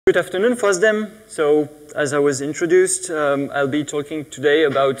Good afternoon, FOSDEM. So, as I was introduced, I'll be talking today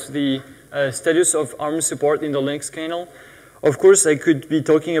about the status of ARM support in the Linux kernel. Of course, I could be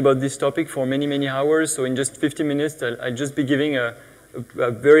talking about this topic for many, many hours. So in just 50 minutes, I'll just be giving a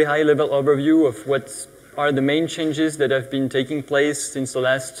very high-level overview of what are the main changes that have been taking place since the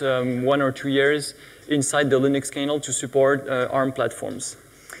last 1 or 2 years inside the Linux kernel to support ARM platforms.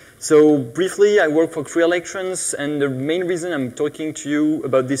 So briefly, I work for Cree Electrons, and the main reason I'm talking to you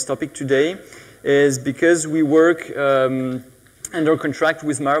about this topic today is because we work under contract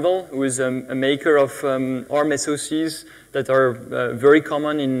with Marvell, who is a maker of ARM SoCs that are very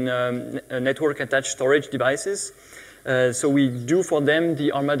common in network-attached storage devices. So we do for them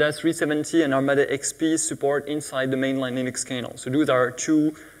the Armada 370 and Armada XP support inside the mainline Linux kernel. So those are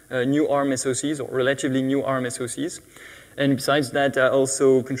two new ARM SoCs, or relatively new ARM SoCs. And besides that, I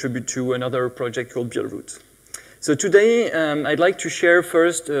also contribute to another project called Buildroot. So today, I'd like to share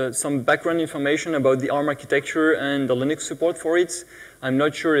first some background information about the ARM architecture and the Linux support for it. I'm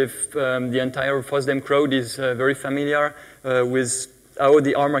not sure if the entire FOSDEM crowd is very familiar with how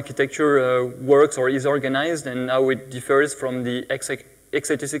the ARM architecture works or is organized and how it differs from the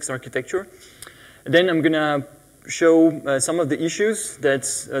x86 architecture. Then I'm going to show some of the issues that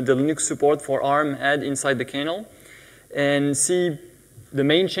the Linux support for ARM had inside the kernel, and see the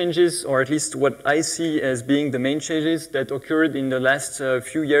main changes, or at least what I see as being the main changes that occurred in the last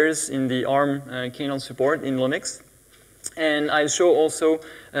few years in the ARM kernel support in Linux. And I'll show also,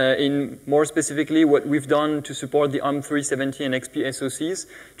 in more specifically, what we've done to support the ARM 370 and XP SoCs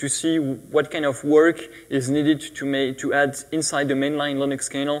to see what kind of work is needed to add inside the mainline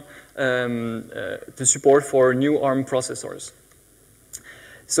Linux kernel the support for new ARM processors.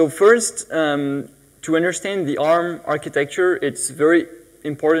 So first, to understand the ARM architecture, it's very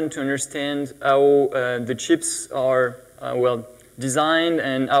important to understand how the chips are well designed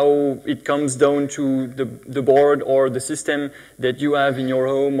and how it comes down to the board or the system that you have in your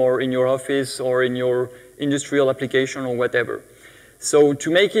home or in your office or in your industrial application or whatever. So to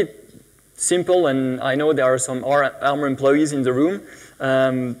make it simple, and I know there are some ARM employees in the room,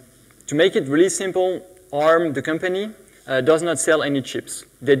 to make it really simple, ARM, the company, does not sell any chips.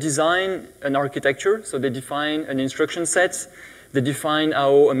 They design an architecture, so they define an instruction set, they define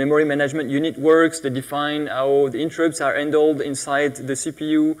how a memory management unit works, they define how the interrupts are handled inside the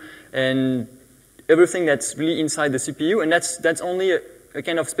CPU, and everything that's really inside the CPU, and that's only a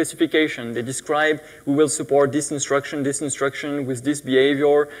kind of specification. They describe, we will support this instruction with this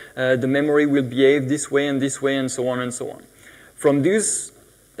behavior, the memory will behave this way, and so on and so on. From this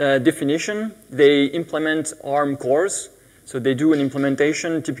definition, they implement ARM cores. So they do an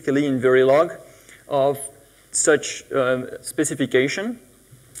implementation, typically in Verilog, of such specification.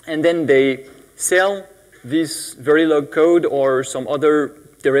 And then they sell this Verilog code or some other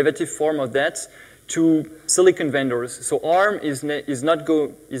derivative form of that to silicon vendors. So ARM is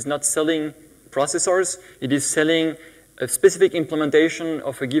not selling processors. It is selling a specific implementation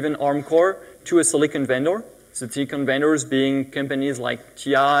of a given ARM core to a silicon vendor. So silicon vendors being companies like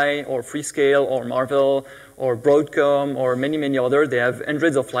TI or Freescale or Marvell or Broadcom or many, many others. They have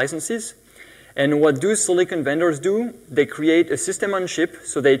hundreds of licenses. And what do silicon vendors do? They create a system on chip.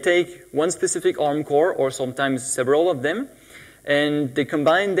 So they take one specific ARM core, or sometimes several of them, and they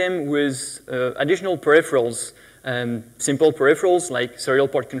combine them with additional peripherals, simple peripherals like serial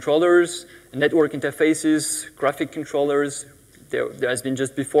port controllers, network interfaces, graphic controllers. There has been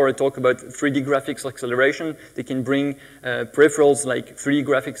just before a talk about 3D graphics acceleration. They can bring peripherals like 3D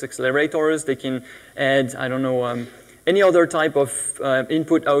graphics accelerators. They can add, I don't know, any other type of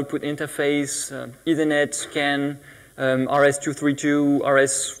input-output interface, Ethernet, CAN, RS-232,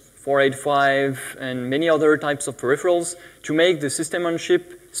 RS-485, and many other types of peripherals to make the system on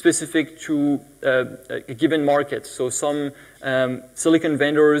chip specific to a given market. So some silicon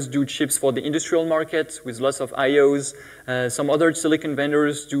vendors do chips for the industrial market with lots of IOs. Some other silicon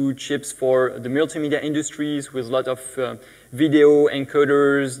vendors do chips for the multimedia industries with a lot of video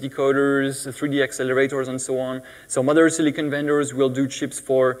encoders, decoders, 3D accelerators, and so on. Some other silicon vendors will do chips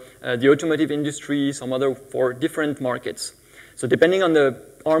for the automotive industry, some other for different markets. So depending on the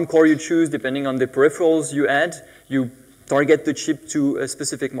ARM core you choose, depending on the peripherals you add, you target the chip to a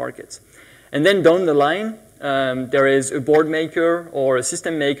specific market. And then down the line, there is a board maker or a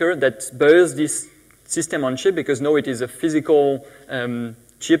system maker that buys this system on chip, because now it is a physical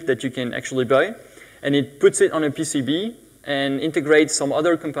chip that you can actually buy, and it puts it on a PCB and integrates some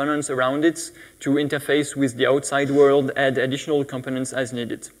other components around it to interface with the outside world, add additional components as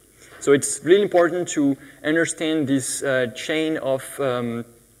needed. So it's really important to understand this chain of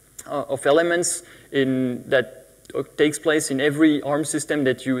elements in that takes place in every ARM system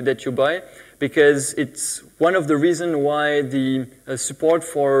that you buy, because it's one of the reasons why the support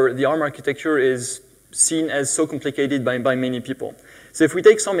for the ARM architecture is seen as so complicated by many people. So if we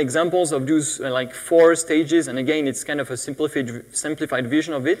take some examples of those like 4 stages, and again, it's kind of a simplified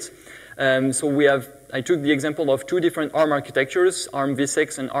vision of it. So I took the example of 2 different ARM architectures, ARM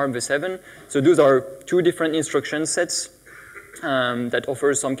v6 and ARM v7. So those are 2 different instruction sets that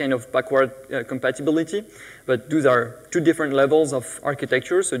offer some kind of backward compatibility. But those are 2 different levels of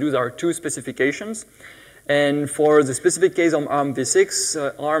architecture. So those are 2 specifications. And for the specific case of ARM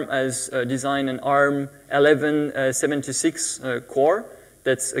v6, ARM has designed an ARM 1176 core.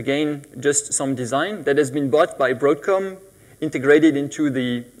 That's, again, just some design that has been bought by Broadcom, integrated into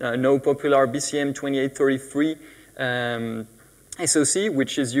the now popular BCM 2833 SoC,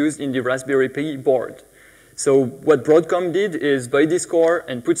 which is used in the Raspberry Pi board. So what Broadcom did is buy this core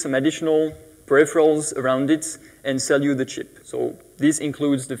and put some additional peripherals around it and sell you the chip. So this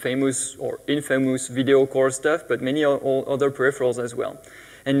includes the famous or infamous video core stuff, but many other peripherals as well.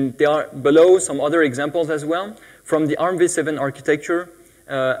 And there are below some other examples as well. From the ARM v7 architecture,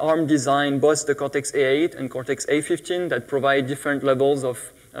 ARM designed both the Cortex-A8 and Cortex-A15 that provide different levels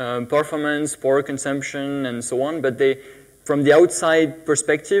of performance, power consumption, and so on. But from the outside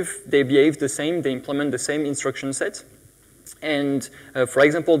perspective, they behave the same. They implement the same instruction set. And for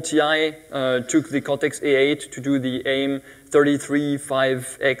example, TI took the Cortex-A8 to do the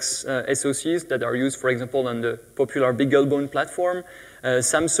AIM-33.5X SoCs that are used, for example, on the popular BeagleBone platform.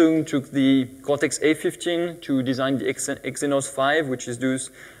 Samsung took the Cortex-A15 to design the Exynos 5, which is used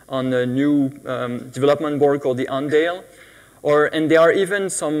on a new development board called the Andale. And there are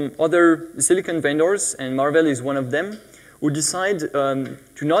even some other silicon vendors, and Marvell is one of them, who decide to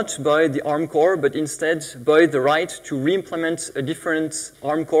not buy the ARM core, but instead buy the right to re-implement a different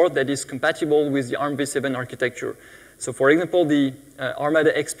ARM core that is compatible with the ARM v7 architecture. So for example, the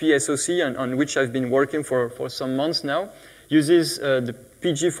Armada XP SoC, on which I've been working for some months now, uses the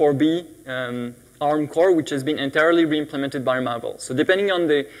PG4B ARM core, which has been entirely re-implemented by Marvell. So depending on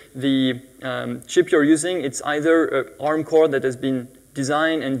the chip you're using, it's either an ARM core that has been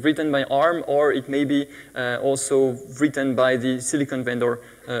designed and written by ARM, or it may be also written by the silicon vendor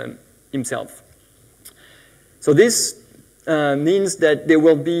himself. So this means that there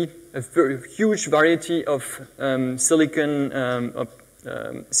will be a very huge variety of silicon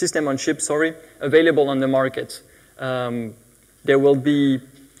system on chip, available on the market. There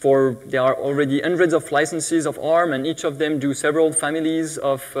are already hundreds of licenses of ARM, and each of them do several families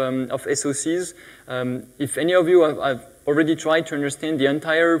of SoCs. If any of you have already tried to understand the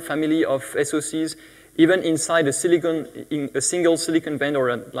entire family of SoCs, even inside a single silicon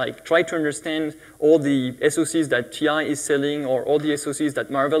vendor, like try to understand all the SoCs that TI is selling or all the SoCs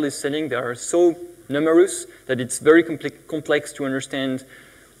that Marvell is selling, they are so numerous that it's very complex to understand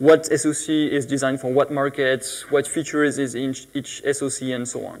what SoC is designed for what markets, what features is in each SoC, and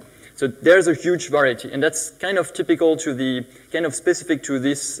so on. So there's a huge variety, and that's kind of typical to the, kind of specific to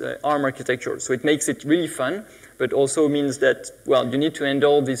this ARM architecture. So it makes it really fun, but also means that, well, you need to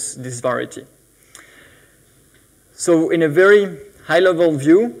handle this variety. So in a very high-level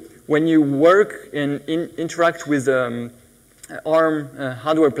view, when you work and interact with ARM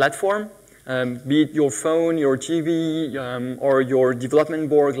hardware platform, be it your phone, your TV, or your development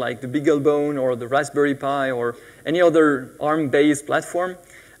board like the BeagleBone or the Raspberry Pi or any other ARM-based platform,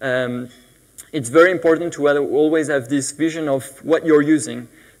 it's very important to always have this vision of what you're using.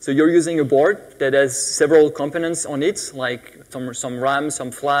 So you're using a board that has several components on it, like some RAM,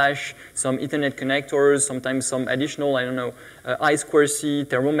 some flash, some Ethernet connectors, sometimes some additional, I don't know, I2C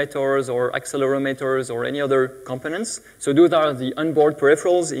thermometers or accelerometers or any other components. So those are the onboard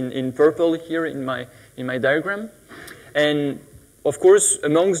peripherals in purple here in my diagram. And of course,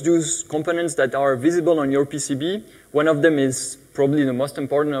 amongst those components that are visible on your PCB, one of them is probably the most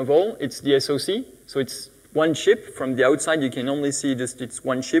important of all. It's the SoC. So it's one chip. From the outside, you can only see just it's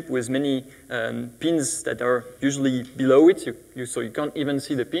one chip with many pins that are usually below it, so you can't even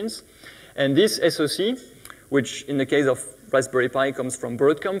see the pins. And this SoC, which in the case of Raspberry Pi comes from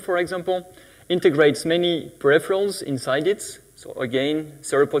Broadcom, for example, integrates many peripherals inside it. So again,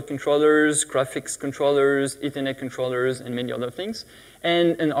 serial port controllers, graphics controllers, Ethernet controllers, and many other things,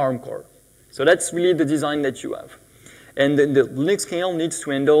 and an ARM core. So that's really the design that you have. And then the Linux kernel needs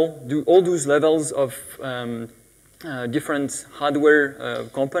to do all those levels of different hardware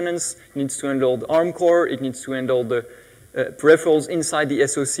components. It needs to handle the ARM core, it needs to handle the peripherals inside the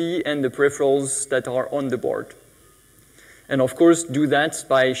SoC and the peripherals that are on the board. And of course, do that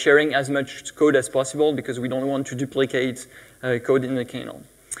by sharing as much code as possible because we don't want to duplicate code in the kernel.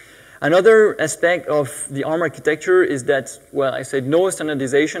 Another aspect of the ARM architecture is that, well, I said no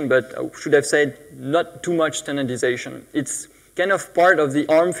standardization, but I should have said not too much standardization. It's kind of part of the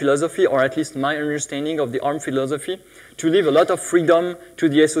ARM philosophy, or at least my understanding of the ARM philosophy, to leave a lot of freedom to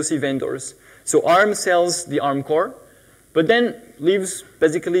the SoC vendors. So ARM sells the ARM core, but then leaves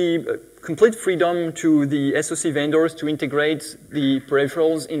basically complete freedom to the SoC vendors to integrate the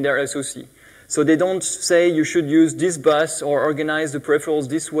peripherals in their SoC. So they don't say you should use this bus or organize the peripherals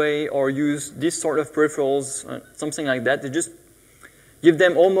this way or use this sort of peripherals, something like that. They just give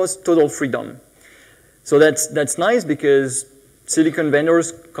them almost total freedom. So that's nice because silicon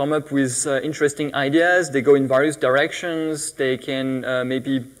vendors come up with interesting ideas. They go in various directions. They can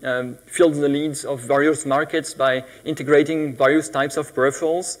maybe fill the needs of various markets by integrating various types of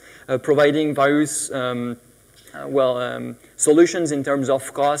peripherals, providing various solutions in terms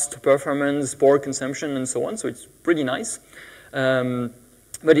of cost, performance, power consumption, and so on. So it's pretty nice.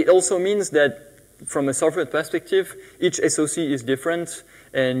 But it also means that from a software perspective, each SoC is different,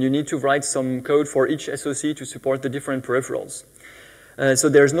 and you need to write some code for each SoC to support the different peripherals. So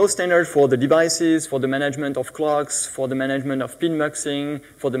there's no standard for the devices, for the management of clocks, for the management of pin muxing,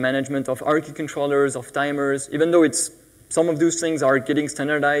 for the management of hierarchy controllers, of timers, even though some of those things are getting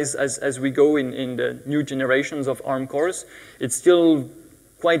standardized as we go in the new generations of ARM cores. It's still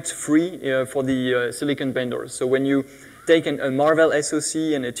quite free for the silicon vendors. So when you take a Marvell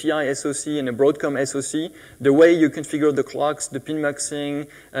SoC and a TI SoC and a Broadcom SoC, the way you configure the clocks, the pin muxing,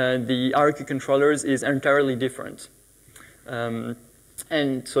 the hierarchy controllers is entirely different.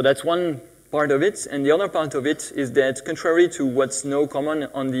 And so that's one part of it. And the other part of it is that contrary to what's now common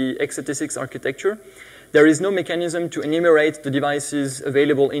on the x86 architecture, there is no mechanism to enumerate the devices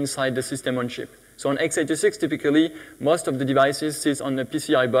available inside the system on chip. So on x86, typically, most of the devices sit on a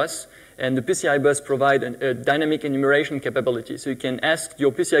PCI bus, and the PCI bus provides a dynamic enumeration capability. So you can ask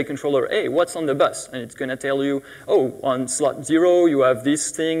your PCI controller, hey, what's on the bus? And it's going to tell you, oh, on slot 0, you have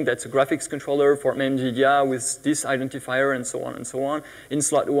this thing that's a graphics controller for NVIDIA with this identifier, and so on and so on. In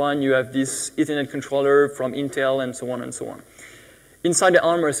slot 1, you have this Ethernet controller from Intel, and so on and so on. Inside the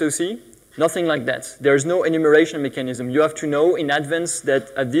ARM SoC, nothing like that. There's no enumeration mechanism. You have to know in advance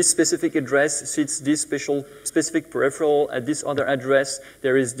that at this specific address sits this specific peripheral, at this other address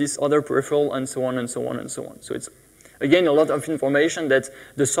there is this other peripheral, and so on and so on and so on. So it's, again, a lot of information that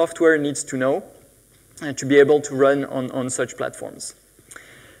the software needs to know to be able to run on such platforms.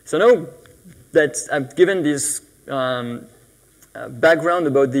 So now that I've given this background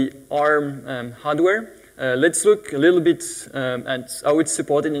about the ARM hardware, let's look a little bit at how it's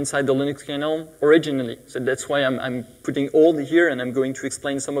supported inside the Linux kernel originally. So that's why I'm putting all here, and I'm going to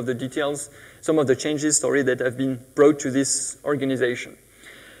explain some of the details, some of the changes, that have been brought to this organization.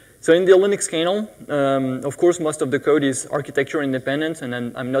 So in the Linux kernel, of course, most of the code is architecture independent, and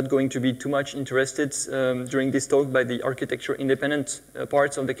I'm not going to be too much interested during this talk by the architecture independent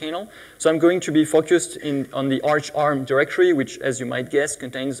parts of the kernel. So I'm going to be focused on the ArchArm directory, which, as you might guess,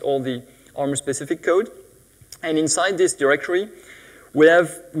 contains all the ARM-specific code. And inside this directory,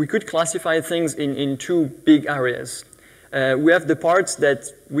 we could classify things in two big areas. We have the parts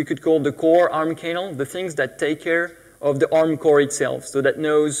that we could call the core ARM kernel, the things that take care of the ARM core itself. So that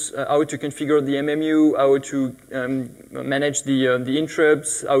knows how to configure the MMU, how to manage the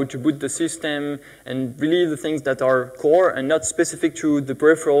interrupts, how to boot the system, and really the things that are core and not specific to the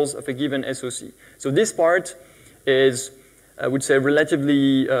peripherals of a given SoC. So this part is, I would say,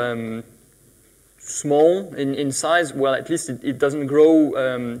 relatively small in size. Well, at least it doesn't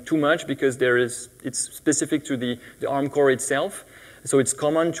grow too much because it's specific to the ARM core itself. So it's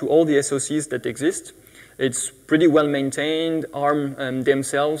common to all the SoCs that exist. It's pretty well maintained. ARM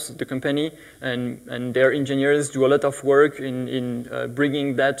themselves, the company, and their engineers do a lot of work in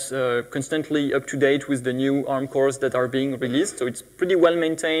bringing that constantly up to date with the new ARM cores that are being released. So it's pretty well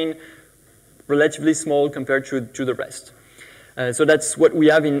maintained, relatively small compared to the rest. So that's what we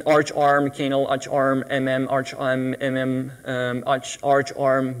have in ArchArm, kernel, ArchArm, ArchArm,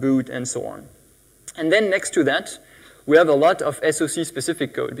 ArchArm, boot, and so on. And then next to that, we have a lot of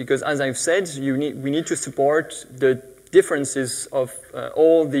SoC-specific code because, as I've said, we need to support the differences of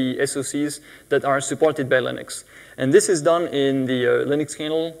all the SoCs that are supported by Linux. And this is done in the Linux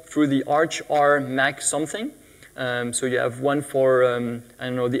kernel through the ArchArm Mac something. So you have one for, I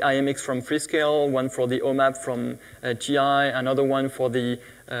don't know, the IMX from Freescale, one for the OMAP from TI, another one for the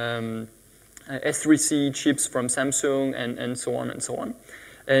S3C chips from Samsung, and so on and so on.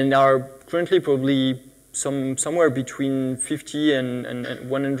 And are currently probably somewhere between 50 and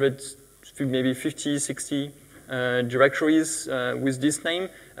 100, maybe 50, 60 directories with this name,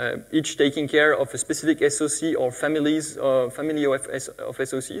 each taking care of a specific SoC or family of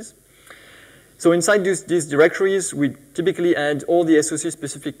SoCs. So inside these directories, we typically add all the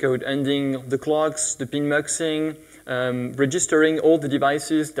SOC-specific code, ending the clocks, the pin muxing, registering all the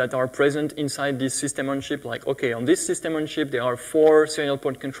devices that are present inside this system on chip. Like, okay, on this system on chip, there are 4 serial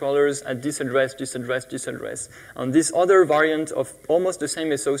port controllers at this address, this address, this address. On this other variant of almost the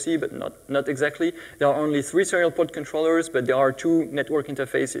same SOC, but not exactly, there are only 3 serial port controllers, but there are 2 network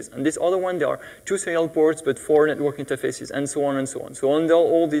interfaces. And this other one, there are 2 serial ports, but 4 network interfaces, and so on and so on. So under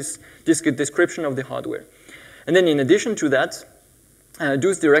all this description of the hardware. And then in addition to that,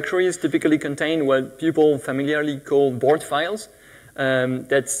 those directories typically contain what people familiarly call board files.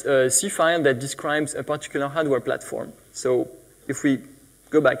 That's a C file that describes a particular hardware platform. So if we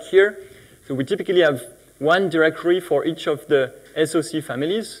go back here, so we typically have one directory for each of the SoC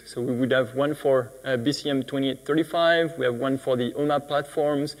families. So we would have one for BCM2835, we have one for the OMAP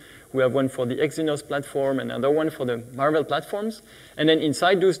platforms, we have one for the Exynos platform, another one for the Marvell platforms. And then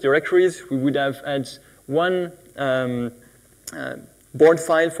inside those directories, we would have had one board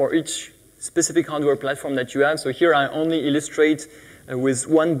file for each specific hardware platform that you have. So here I only illustrate with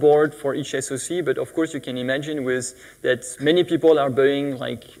one board for each SoC, but of course you can imagine that many people are buying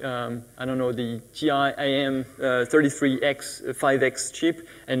like, I don't know, the TI IM 33X, 5X chip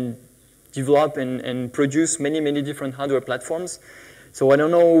and develop and produce many different hardware platforms. So I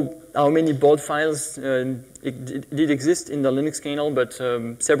don't know how many board files did exist in the Linux kernel, but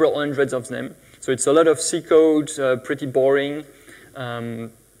several hundreds of them. So it's a lot of C code, pretty boring,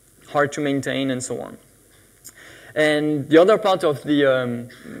 hard to maintain, and so on. And the other part of the,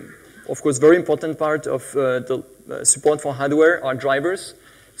 of course, very important part of the support for hardware are drivers.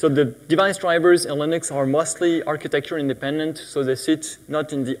 So the device drivers in Linux are mostly architecture independent, so they sit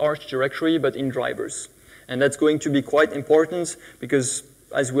not in the Arch directory, but in drivers. And that's going to be quite important because,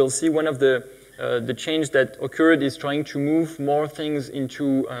 as we'll see, one of the change that occurred is trying to move more things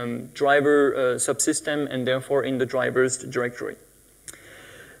into driver subsystem and therefore in the drivers directory.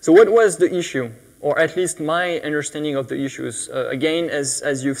 So what was the issue, or at least my understanding of the issues? Again,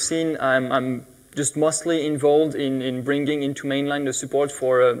 as you've seen, I'm just mostly involved in bringing into mainline the support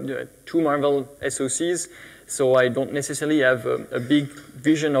for 2 Marvell SoCs, so I don't necessarily have a big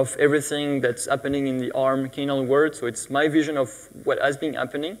vision of everything that's happening in the ARM kernel world, so it's my vision of what has been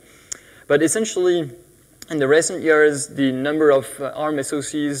happening. But essentially, in the recent years, the number of ARM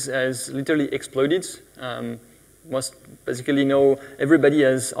SoCs has literally exploded. Most basically know everybody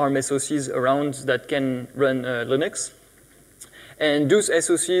has ARM SoCs around that can run Linux. And those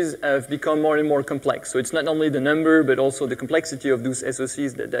SoCs have become more and more complex. So it's not only the number, but also the complexity of those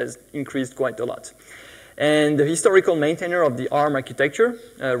SoCs that has increased quite a lot. And the historical maintainer of the ARM architecture,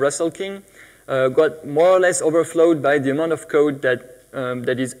 Russell King, got more or less overflowed by the amount of code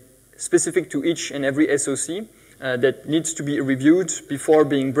that is specific to each and every SoC that needs to be reviewed before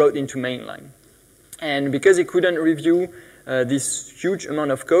being brought into mainline. And because he couldn't review this huge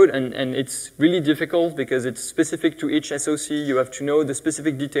amount of code, and it's really difficult because it's specific to each SoC, you have to know the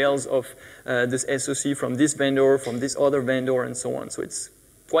specific details of this SoC from this vendor, from this other vendor, and so on. So it's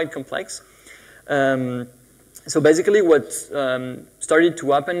quite complex. So basically what started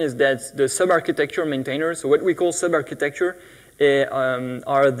to happen is that the sub-architecture maintainers, so what we call sub-architecture,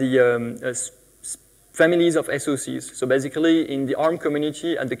 are the families of SoCs. So basically in the ARM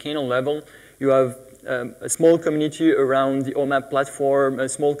community at the kernel level, you have a small community around the OMAP platform, a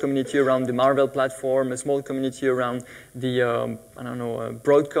small community around the Marvell platform, a small community around the, I don't know,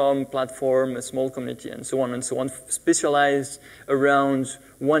 Broadcom platform, a small community, and so on, specialized around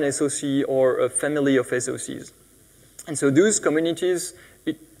one SoC or a family of SoCs. And so those communities,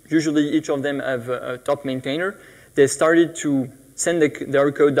 usually each of them have a top maintainer. They started to send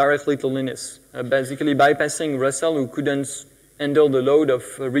their code directly to Linus, basically bypassing Russell, who couldn't handle the load of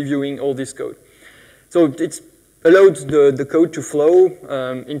reviewing all this code. So it's allowed the code to flow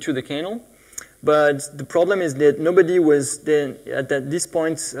into the kernel, but the problem is that nobody was then at this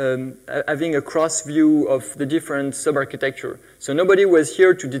point having a cross view of the different sub-architecture. So nobody was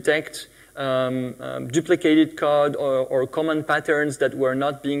here to detect duplicated code or common patterns that were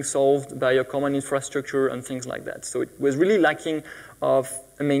not being solved by a common infrastructure and things like that. So it was really lacking of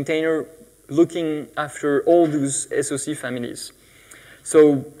a maintainer looking after all those SoC families.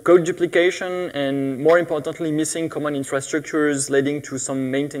 So code duplication and, more importantly, missing common infrastructures leading to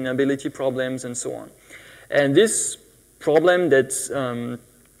some maintainability problems and so on. And this problem that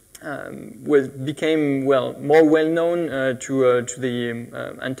became more well known to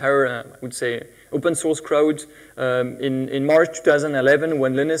the entire, I would say, open source crowd in March 2011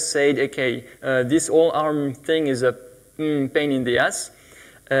 when Linus said, okay, this whole ARM thing is a pain in the ass.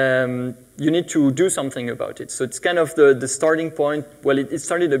 you need to do something about it. So it's kind of the starting point. Well, it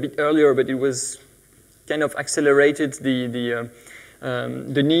started a bit earlier, but it was kind of accelerated the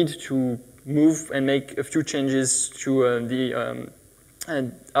need to move and make a few changes to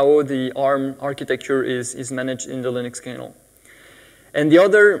and how the ARM architecture is managed in the Linux kernel. And the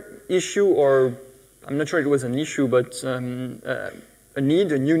other issue, or I'm not sure it was an issue, but a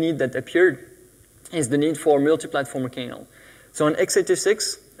new need that appeared is the need for multi-platform kernel. So on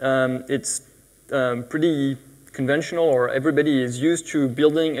x86, it's pretty conventional, or everybody is used to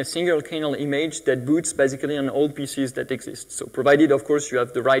building a single kernel image that boots basically on all PCs that exist. So provided, of course, you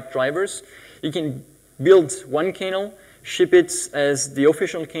have the right drivers, you can build one kernel, ship it as the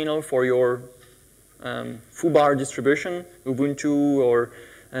official kernel for your foobar distribution, Ubuntu or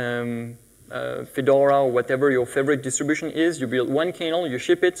Fedora, or whatever your favorite distribution is. You build one kernel, you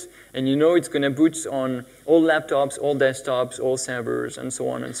ship it, and you know it's going to boot on all laptops, all desktops, all servers, and so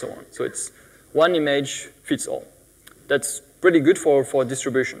on and so on. So it's one image fits all. That's pretty good for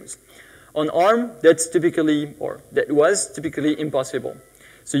distributions. On ARM, that's typically, or that was typically impossible.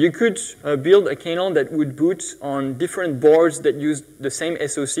 So you could build a kernel that would boot on different boards that use the same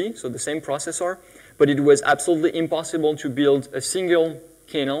SoC, so the same processor, but it was absolutely impossible to build a single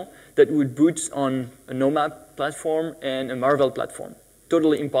kernel that would boot on a OMAP platform and a Marvell platform.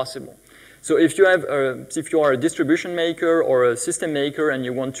 Totally impossible. So if you are a distribution maker or a system maker and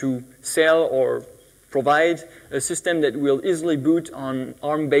you want to sell or provide a system that will easily boot on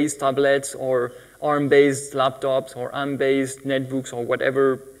ARM-based tablets or ARM-based laptops or ARM-based netbooks or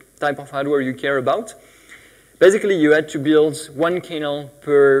whatever type of hardware you care about, basically you had to build one kernel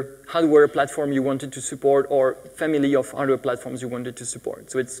per hardware platform you wanted to support or family of hardware platforms you wanted to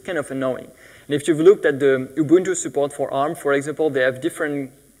support. So it's kind of annoying. And if you've looked at the Ubuntu support for ARM, for example, they have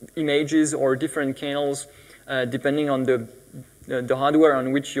different images or different kernels depending on the hardware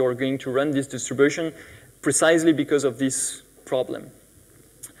on which you're going to run this distribution, precisely because of this problem.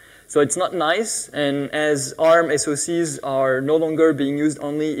 So it's not nice, and as ARM SoCs are no longer being used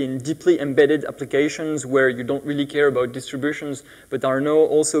only in deeply embedded applications where you don't really care about distributions, but are now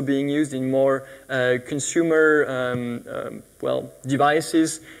also being used in more consumer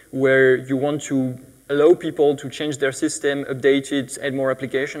devices where you want to allow people to change their system, update it, add more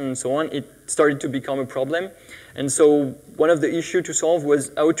applications, and so on, it started to become a problem. And so one of the issues to solve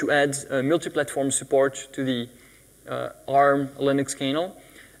was how to add multi-platform support to the ARM Linux kernel.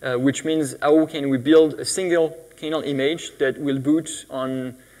 Which means how can we build a single kernel image that will boot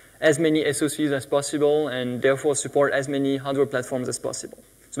on as many SoCs as possible and therefore support as many hardware platforms as possible.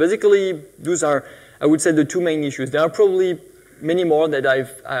 So basically, those are, I would say, the two main issues. There are probably many more that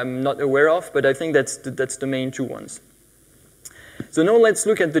I'm not aware of, but I think that's the main two ones. So now let's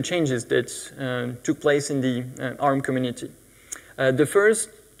look at the changes that took place in the ARM community. The first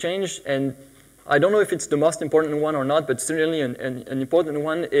change, and I don't know if it's the most important one or not, but certainly an important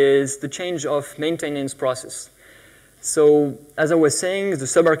one, is the change of maintenance process. So as I was saying, the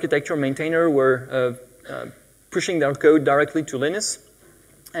sub-architecture maintainer were pushing their code directly to Linux,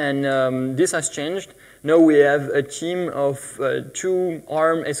 and this has changed. Now we have a team of 2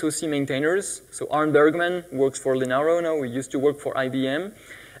 ARM SoC maintainers. So Arne Bergman works for Linaro now, he used to work for IBM,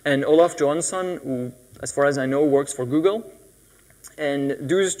 and Olaf Johansson, who, as far as I know, works for Google. And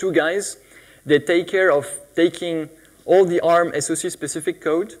those 2 guys, they take care of taking all the ARM SoC-specific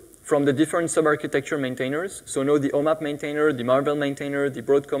code from the different sub-architecture maintainers. So now the OMAP maintainer, the Marvell maintainer, the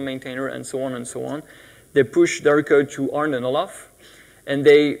Broadcom maintainer, and so on and so on. They push their code to Arne and Olaf, and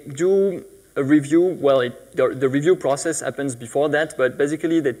they do a review. Well, the review process happens before that, but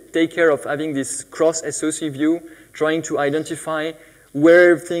basically they take care of having this cross-SoC view, trying to identify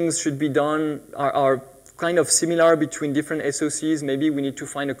where things should be done, are kind of similar between different SoCs. Maybe we need to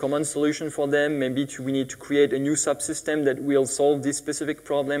find a common solution for them. Maybe we need to create a new subsystem that will solve this specific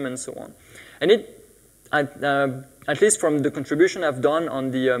problem, and so on. And at least from the contribution I've done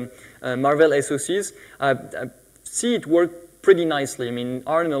on the Marvell SoCs, I see it work pretty nicely. I mean,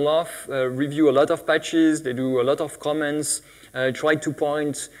 Arne and Olaf review a lot of patches. They do a lot of comments, try to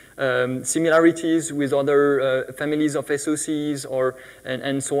point similarities with other families of SoCs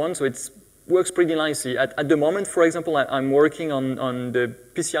and so on. So it works pretty nicely. At the moment, for example, I'm working on the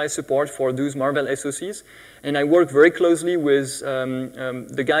PCI support for those Marvell SoCs, and I work very closely with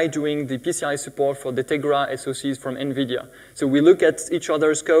the guy doing the PCI support for the Tegra SoCs from NVIDIA. So we look at each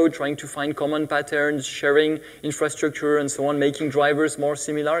other's code, trying to find common patterns, sharing infrastructure, and so on, making drivers more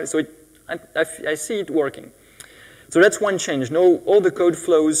similar. So I see it working. So that's one change. Now all the code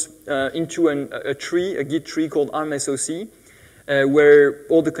flows into a tree, a Git tree called ARM SoC. where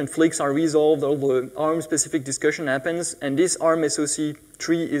all the conflicts are resolved, all the ARM-specific discussion happens, and this ARM SOC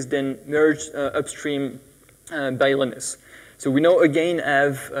tree is then merged upstream by Linus. So we now again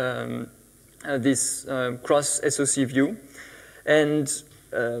have this cross-SOC view. And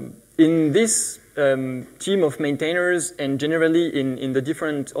in this team of maintainers, and generally in the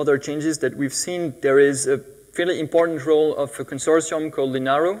different other changes that we've seen, there is a fairly important role of a consortium called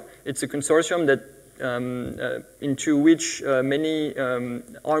Linaro. It's a consortium that into which many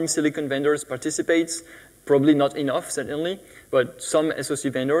ARM silicon vendors participate. Probably not enough, certainly, but some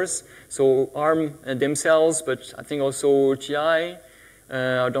SOC vendors. So ARM themselves, but I think also TI.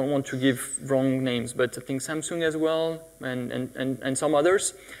 I don't want to give wrong names, but I think Samsung as well, and some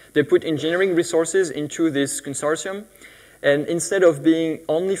others. They put engineering resources into this consortium, and instead of being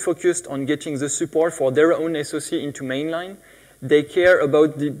only focused on getting the support for their own SOC into mainline, they care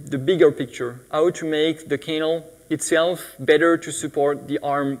about the bigger picture, how to make the kernel itself better to support the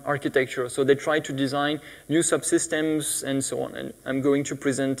ARM architecture. So they try to design new subsystems and so on, and I'm going to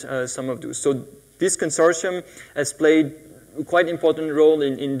present some of those. So this consortium has played a quite important role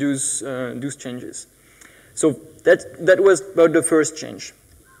in those changes. So that was about the first change.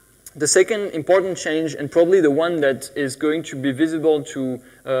 The second important change, and probably the one that is going to be visible to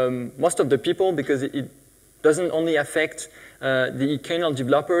most of the people, because it doesn't only affect the kernel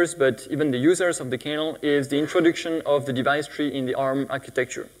developers, but even the users of the kernel, is the introduction of the device tree in the ARM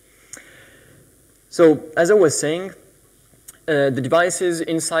architecture. So as I was saying, the devices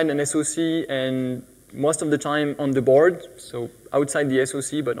inside an SOC and most of the time on the board, so outside the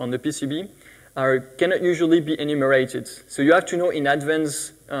SOC but on the PCB, cannot usually be enumerated. So you have to know in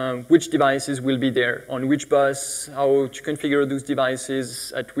advance which devices will be there, on which bus, how to configure those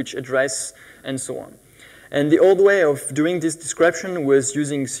devices, at which address, and so on. And the old way of doing this description was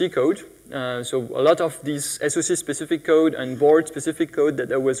using C code. So a lot of this SOC-specific code and board-specific code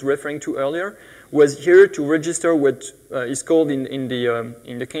that I was referring to earlier was here to register what is called in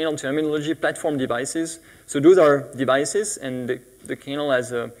the kernel terminology platform devices. So those are devices, and the kernel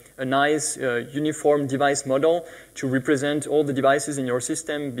has a nice uniform device model to represent all the devices in your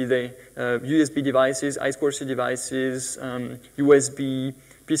system, be they USB devices, I2C devices, USB,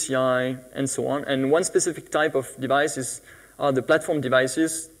 PCI, and so on. And one specific type of devices are the platform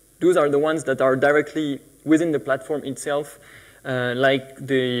devices. Those are the ones that are directly within the platform itself, like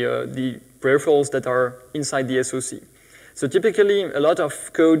the peripherals that are inside the SOC. So typically, a lot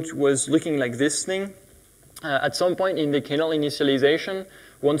of code was looking like this thing. At some point in the kernel initialization,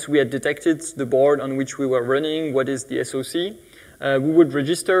 once we had detected the board on which we were running, what is the SOC, we would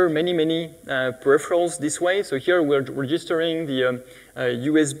register many peripherals this way. So here we're registering the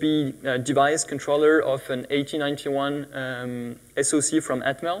USB device controller of an 8091 SOC from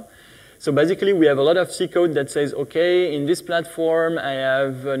Atmel. So basically, we have a lot of C code that says, okay, in this platform, I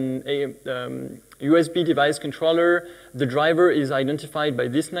have a USB device controller. The driver is identified by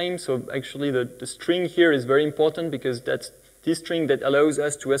this name. So actually, the string here is very important because that's this string that allows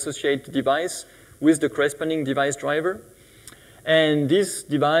us to associate the device with the corresponding device driver. And this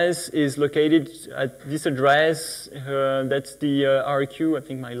device is located at this address. That's the RQ. I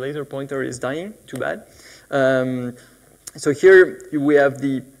think my laser pointer is dying. Too bad. So here we have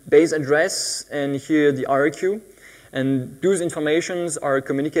the base address and here the RQ. And those informations are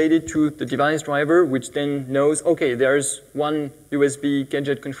communicated to the device driver, which then knows, okay, there's one USB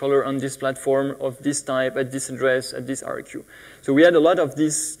gadget controller on this platform of this type, at this address, at this RQ. So we had a lot of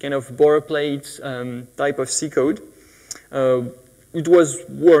this kind of boilerplate type of C code. It was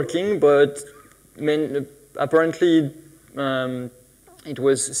working, but apparently it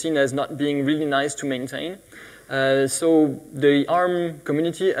was seen as not being really nice to maintain. So the ARM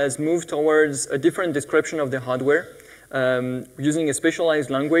community has moved towards a different description of the hardware, using a specialized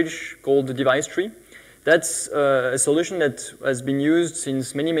language called the device tree. That's a solution that has been used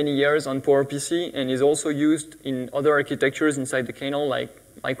since many years on PowerPC and is also used in other architectures inside the kernel, like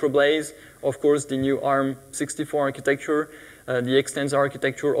Microblaze, of course, the new ARM64 architecture, the Extensor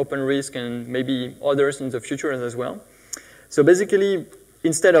architecture, OpenRISC, and maybe others in the future as well. So basically,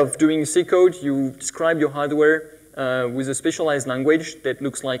 instead of doing C code, you describe your hardware with a specialized language that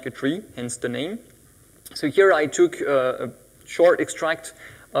looks like a tree, hence the name. So here I took a short extract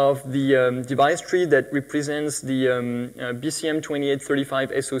of the device tree that represents the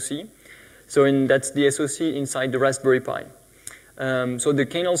BCM2835 SoC. So that's the SoC inside the Raspberry Pi. So the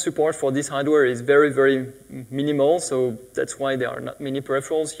kernel support for this hardware is very minimal, so that's why there are not many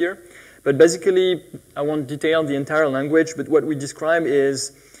peripherals here. But basically, I won't detail the entire language, but what we describe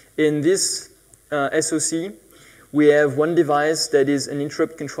is in this SoC, we have one device that is an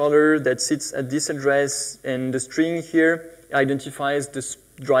interrupt controller that sits at this address, and the string here identifies this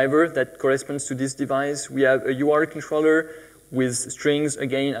driver that corresponds to this device. We have a UART controller with strings,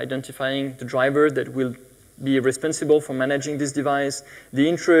 again, identifying the driver that will be responsible for managing this device, the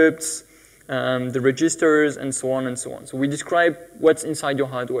interrupts, the registers, and so on and so on. So we describe what's inside your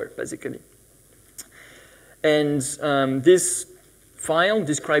hardware, basically. And this file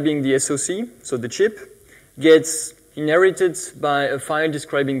describing the SoC, so the chip, gets inherited by a file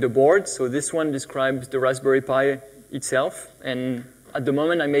describing the board. So this one describes the Raspberry Pi itself. And at the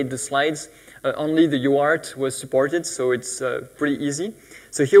moment I made the slides, only the UART was supported, so it's pretty easy.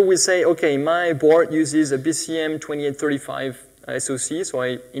 So here we say, okay, my board uses a BCM2835 SoC, so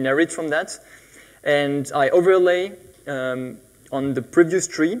I inherit from that. And I overlay on the previous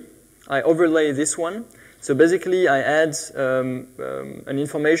tree, I overlay this one. So basically, I add an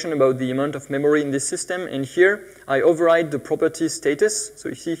information about the amount of memory in this system, and here I override the property status. So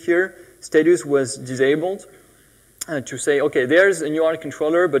you see here, status was disabled to say, okay, there's a UART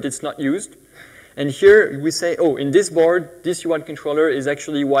controller, but it's not used. And here we say, oh, in this board, this UART controller is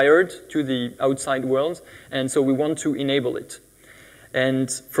actually wired to the outside world, and so we want to enable it.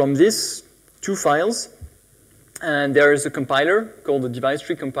 And from these two files, there is a compiler called the device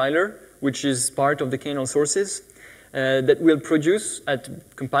tree compiler, which is part of the Kernel sources, that will produce at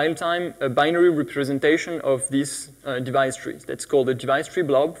compile time a binary representation of these device trees. That's called a device tree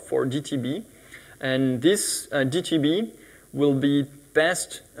blob for DTB. And this DTB will be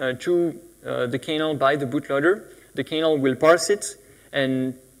passed to the kernel by the bootloader. The kernel will parse it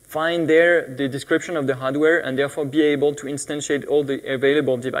and find there the description of the hardware and therefore be able to instantiate all the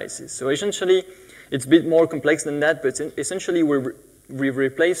available devices. So essentially, it's a bit more complex than that, but essentially we're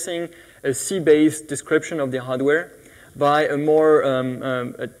replacing a C-based description of the hardware by a more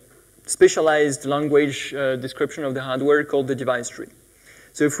a specialized language description of the hardware called the device tree.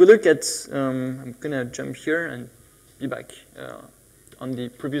 So if we look at, I'm going to jump here and be back on the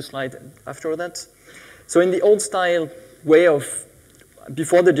previous slide after that. So in the old style way of,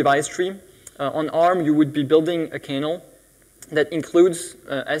 before the device tree, on ARM you would be building a kernel that includes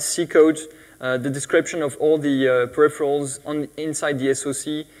as C code the description of all the peripherals inside the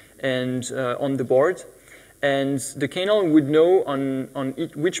SoC and on the board. And the kernel would know on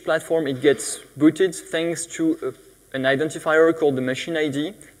which platform it gets booted thanks to an identifier called the machine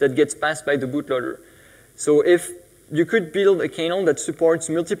ID that gets passed by the bootloader. So if you could build a kernel that supports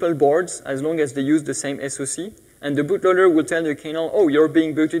multiple boards as long as they use the same SoC, and the bootloader will tell the kernel, oh, you're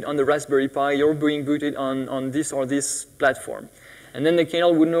being booted on the Raspberry Pi, you're being booted on this or this platform. And then the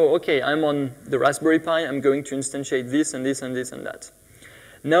kernel would know, okay, I'm on the Raspberry Pi, I'm going to instantiate this and this and this and that.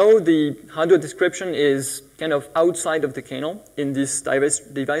 Now the hardware description is kind of outside of the kernel in this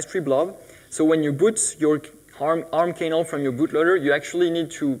device tree blob. So when you boot your ARM kernel from your bootloader, you actually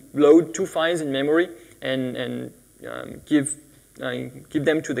need to load two files in memory and give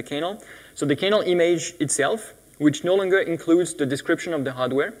them to the kernel. So the kernel image itself, which no longer includes the description of the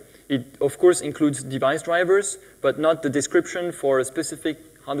hardware. It, of course, includes device drivers, but not the description for a specific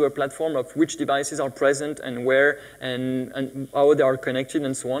hardware platform of which devices are present and where and how they are connected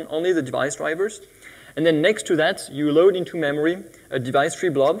and so on, only the device drivers. And then next to that, you load into memory a device tree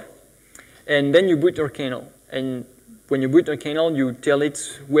blob, and then you boot your kernel. And when you boot a kernel, you tell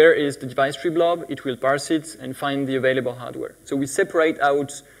it where is the device tree blob, it will parse it and find the available hardware. So we separate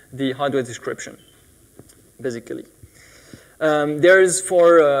out the hardware description, basically. There is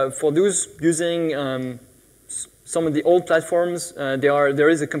for those using some of the old platforms, there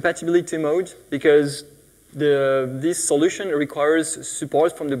is a compatibility mode because this solution requires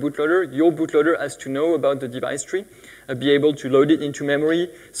support from the bootloader. Your bootloader has to know about the device tree, be able to load it into memory.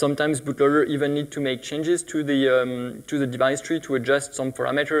 Sometimes bootloader even need to make changes to the device tree to adjust some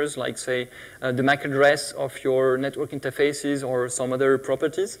parameters, like say the MAC address of your network interfaces or some other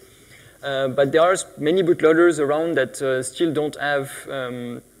properties. But there are many bootloaders around that still don't have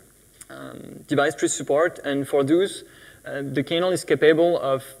device tree support, and for those, the kernel is capable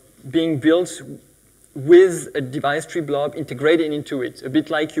of being built with a device tree blob integrated into it. A bit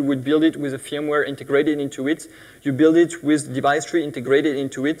like you would build it with a firmware integrated into it. You build it with the device tree integrated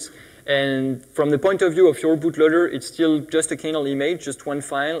into it, and from the point of view of your bootloader, it's still just a kernel image, just one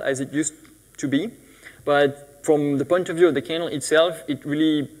file as it used to be. But from the point of view of the kernel itself, it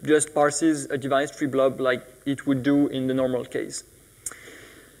really just parses a device tree blob like it would do in the normal case.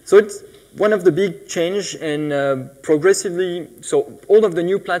 So it's one of the big change, and progressively, so all of the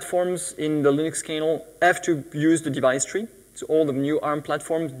new platforms in the Linux kernel have to use the device tree. So all the new ARM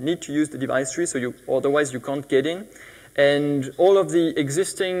platforms need to use the device tree, so otherwise you can't get in. And all of the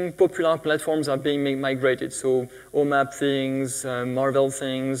existing popular platforms are being migrated. So OMAP things, Marvel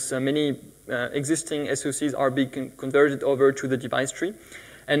things, many existing SoCs are being converted over to the device tree.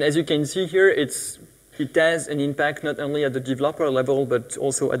 And as you can see here, it has an impact not only at the developer level, but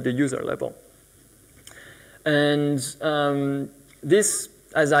also at the user level. And this,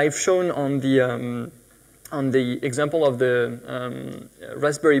 as I've shown on the example of the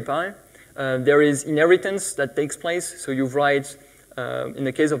Raspberry Pi, there is inheritance that takes place. So you write, in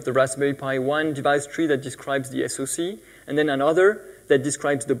the case of the Raspberry Pi, one device tree that describes the SoC, and then another that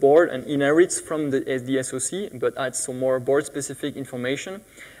describes the board and inherits from the SoC, but adds some more board-specific information.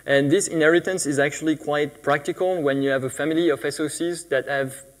 And this inheritance is actually quite practical when you have a family of SoCs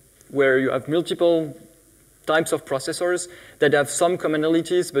where you have multiple types of processors that have some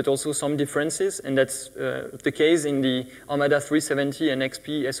commonalities but also some differences, and that's the case in the Armada 370 and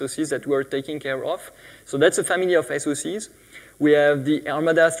XP SoCs that we're taking care of. So that's a family of SoCs. We have the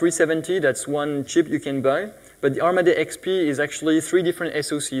Armada 370, that's one chip you can buy, but the Armada XP is actually 3 different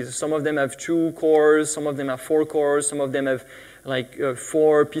SoCs. Some of them have 2 cores, some of them have 4 cores, some of them have like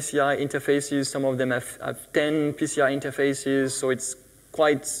 4 PCI interfaces, some of them have 10 PCI interfaces, so it's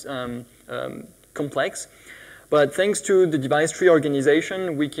quite complex. But thanks to the device tree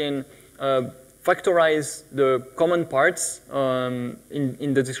organization, we can factorize the common parts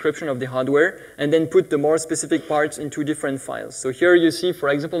in the description of the hardware, and then put the more specific parts into different files. So here you see, for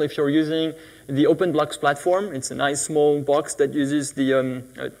example, if you're using the OpenBlocks platform, it's a nice small box that uses the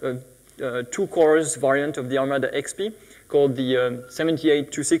 2 cores variant of the Armada XP called the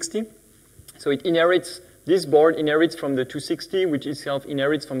 78260. So it inherits, this board inherits from the 260, which itself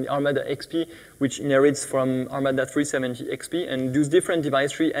inherits from the Armada XP, which inherits from Armada 370 XP, and those different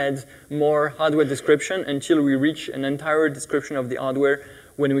device tree add more hardware description until we reach an entire description of the hardware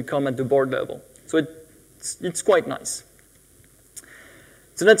when we come at the board level. So it's quite nice.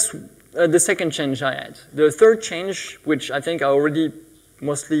 So that's the second change I had. The third change, which I think I already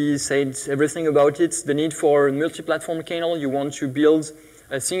mostly said everything about it, the need for multi-platform kernel. You want to build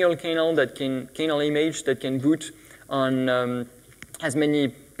a single kernel image that can boot on as many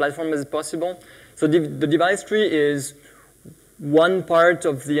platforms as possible. So the device tree is one part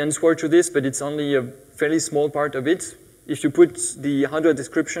of the answer to this, but it's only a fairly small part of it. If you put the hardware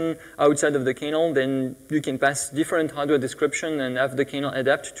description outside of the kernel, then you can pass different hardware description and have the kernel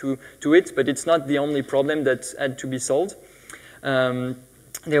adapt to it, but it's not the only problem that had to be solved.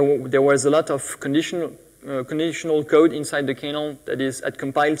 There was a lot of conditional code inside the kernel. That is, at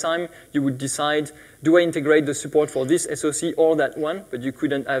compile time, you would decide, do I integrate the support for this SoC or that one? But you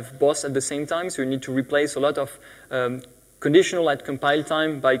couldn't have both at the same time, so you need to replace a lot of conditional at compile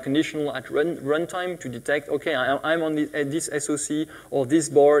time by conditional at runtime to detect, okay, I'm on this SoC or this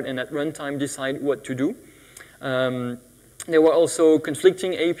board, and at runtime decide what to do. There were also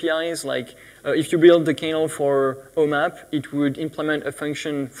conflicting APIs, like if you build the kernel for OMAP, it would implement a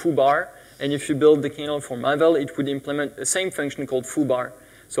function foobar, and if you build the kernel for Mavel, it would implement the same function called foobar.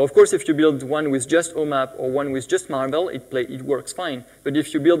 So of course, if you build one with just OMAP or one with just Mavel, it works fine. But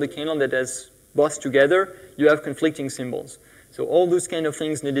if you build a kernel that has both together, you have conflicting symbols. So all those kind of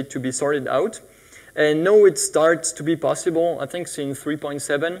things needed to be sorted out. And now it starts to be possible, I think since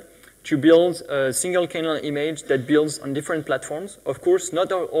 3.7, to build a single kernel image that builds on different platforms. Of course,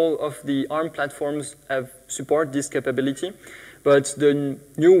 not all of the ARM platforms support this capability, but the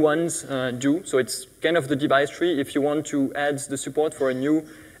new ones do. So it's kind of the device tree. If you want to add the support for a new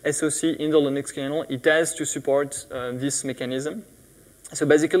SoC in the Linux kernel, it has to support this mechanism. So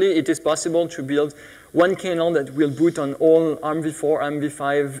basically, it is possible to build one kernel that will boot on all ARMv4,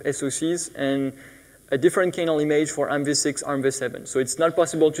 ARMv5 SoCs, and a different kernel image for ARMv6, ARMv7. So it's not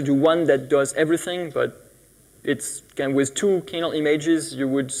possible to do one that does everything, but with 2 kernel images, you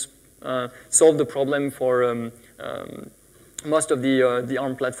would solve the problem for most of the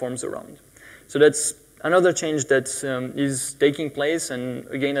ARM platforms around. So that's another change that is taking place, and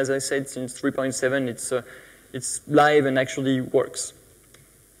again, as I said, since 3.7, it's live and actually works.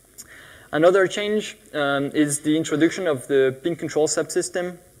 Another change is the introduction of the pin control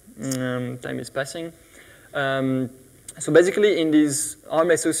subsystem. Time is passing. So basically, in these ARM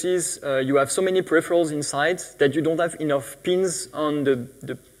SoCs, you have so many peripherals inside that you don't have enough pins on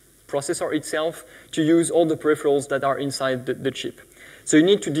the processor itself to use all the peripherals that are inside the chip. So you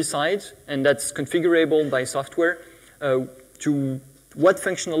need to decide, and that's configurable by software, to what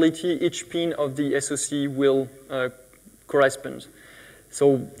functionality each pin of the SoC will correspond.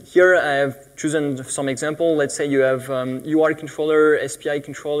 So here I have chosen some example. Let's say you have UART controller, SPI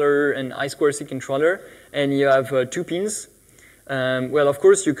controller, and I2C controller, and you have 2 pins. Well, of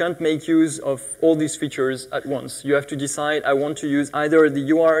course, you can't make use of all these features at once. You have to decide, I want to use either the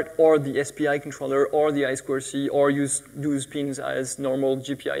UART or the SPI controller or the I2C, or use those pins as normal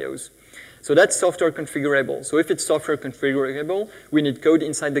GPIOs. So that's software configurable. So if it's software configurable, we need code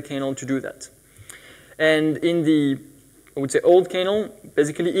inside the kernel to do that. And in the, I would say, old kernel,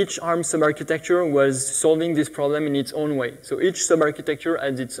 basically each ARM subarchitecture was solving this problem in its own way. So each subarchitecture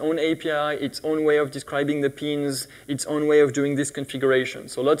had its own API, its own way of describing the pins, its own way of doing this configuration.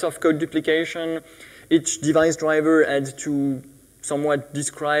 So lots of code duplication. Each device driver had to somewhat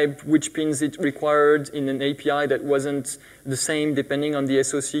describe which pins it required in an API that wasn't the same depending on the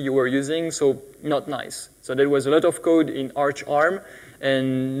SoC you were using, so not nice. So there was a lot of code in Arch ARM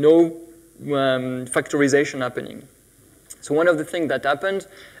and no factorization happening. So one of the things that happened,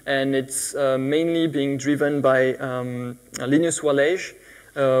 and it's mainly being driven by Linus Wallage,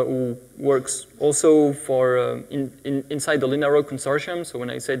 who works also for inside the Linaro consortium. So when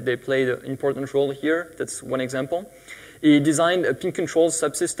I said they played an important role here, that's one example. He designed a pin control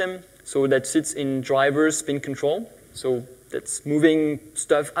subsystem, so that sits in drivers pin control. So that's moving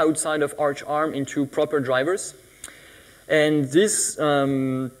stuff outside of Arch ARM into proper drivers. And this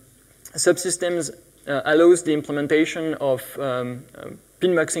subsystems allows the implementation of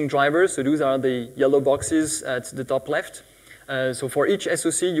pin muxing drivers. So those are the yellow boxes at the top left. So for each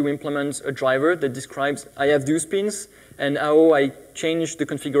SoC, you implement a driver that describes, I have those pins, and how I change the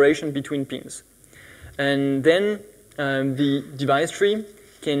configuration between pins. And then the device tree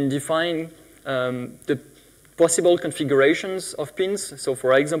can define the possible configurations of pins. So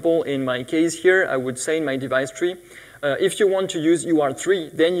for example, in my case here, I would say in my device tree, if you want to use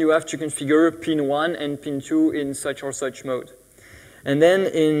UART3, then you have to configure pin 1 and pin 2 in such or such mode. And then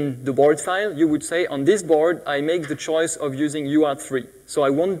in the board file, you would say, on this board, I make the choice of using UART3. So I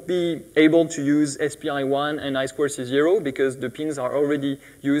won't be able to use SPI1 and I2C0 because the pins are already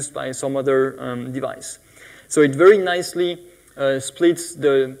used by some other device. So it very nicely splits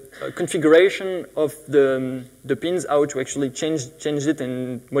the configuration of the pins, how to actually change it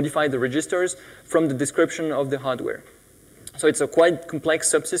and modify the registers from the description of the hardware. So it's a quite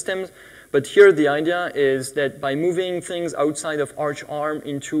complex subsystem, but here the idea is that by moving things outside of Arch ARM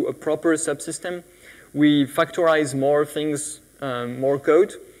into a proper subsystem, we factorize more things, more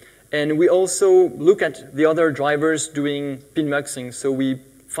code, and we also look at the other drivers doing pin muxing. So we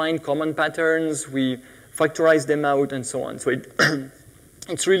find common patterns, we factorize them out, and so on. So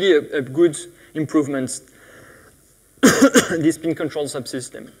it's really a good improvement, this pin control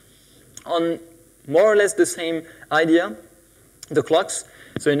subsystem. On more or less the same idea, the clocks.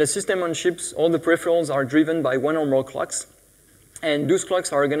 So in the system on chips, all the peripherals are driven by one or more clocks. And those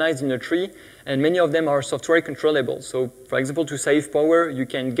clocks are organized in a tree, and many of them are software controllable. So for example, to save power, you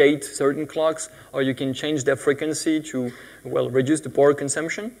can gate certain clocks, or you can change their frequency to, well, reduce the power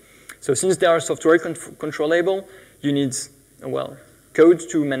consumption. So since they are software controllable, you need, well, code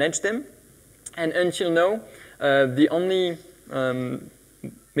to manage them. And until now, the only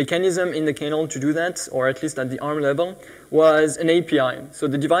mechanism in the kernel to do that, or at least at the ARM level, was an API. So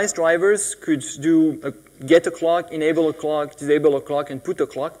the device drivers could do get a clock, enable a clock, disable a clock, and put a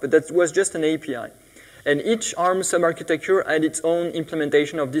clock, but that was just an API. And each ARM subarchitecture had its own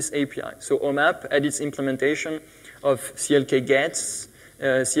implementation of this API. So OMAP had its implementation of CLK gets,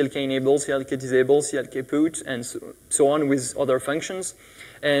 CLK enable, CLK disable, CLK put, and so on with other functions.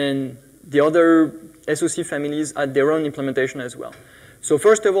 And the other SoC families had their own implementation as well. So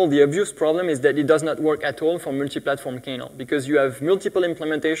first of all, the obvious problem is that it does not work at all for multi-platform kernel because you have multiple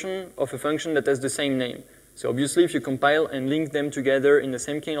implementation of a function that has the same name. So obviously, if you compile and link them together in the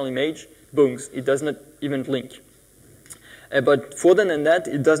same kernel image, boom, it does not even link. But further than that,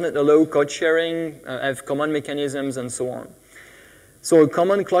 it does not allow code sharing, have common mechanisms, and so on. So a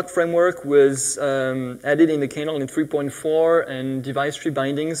common clock framework was added in the kernel in 3.4 and device tree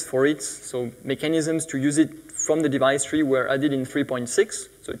bindings for it. So mechanisms to use it from the device tree were added in 3.6,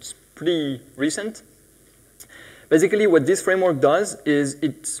 so it's pretty recent. Basically, what this framework does is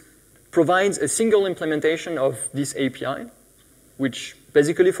it provides a single implementation of this API, which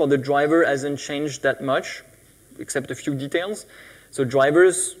basically for the driver hasn't changed that much, except a few details. So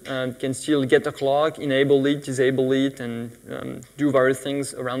drivers can still get a clock, enable it, disable it, and do various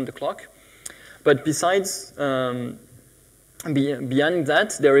things around the clock. But besides, beyond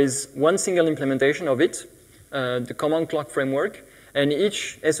that, there is one single implementation of it, the common clock framework, and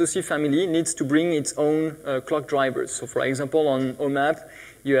each SoC family needs to bring its own clock drivers. So for example, on OMAP,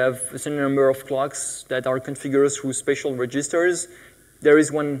 you have a certain number of clocks that are configured through special registers. There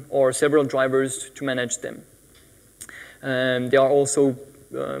is one or several drivers to manage them. There are also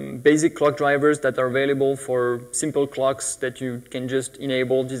basic clock drivers that are available for simple clocks that you can just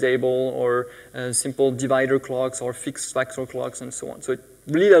enable, disable, or simple divider clocks or fixed factor clocks and so on. So it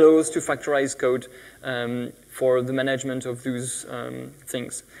really allows to factorize code for the management of those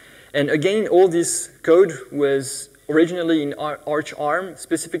things. And again, all this code was originally in Arch ARM,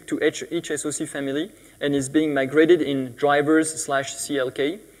 specific to each SoC family, and is being migrated in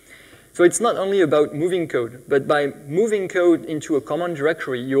drivers/CLK. So it's not only about moving code, but by moving code into a common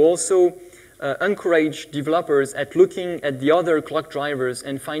directory, you also encourage developers at looking at the other clock drivers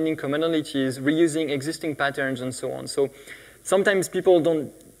and finding commonalities, reusing existing patterns, and so on. So sometimes people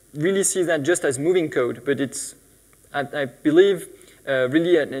don't really see that just as moving code, but it's, I believe,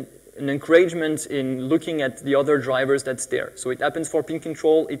 really an encouragement in looking at the other drivers that's there. So it happens for pin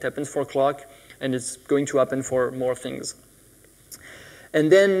control, it happens for clock, and it's going to happen for more things. And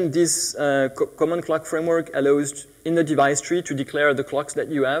then this common clock framework allows in the device tree to declare the clocks that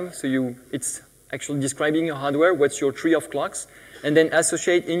you have. So it's actually describing your hardware, what's your tree of clocks, and then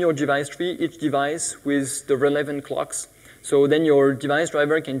associate in your device tree each device with the relevant clocks. So then your device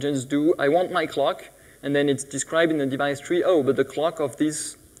driver can just do, I want my clock, and then it's described in the device tree, oh, but the clock of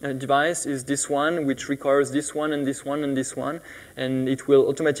this device is this one, which requires this one and this one and this one, and it will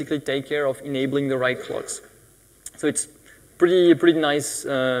automatically take care of enabling the right clocks. So it's pretty nice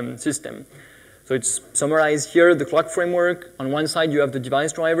system. So it's summarized here, the clock framework. On one side, you have the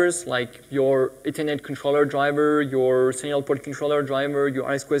device drivers, like your Ethernet controller driver, your serial port controller driver, your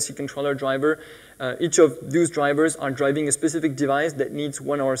I2C controller driver. Each of those drivers are driving a specific device that needs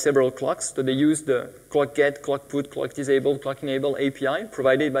one or several clocks. So they use the clock get, clock put, clock disable, clock enable API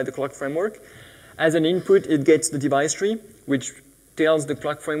provided by the clock framework. As an input, it gets the device tree, which tells the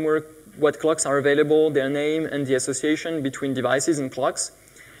clock framework what clocks are available, their name, and the association between devices and clocks.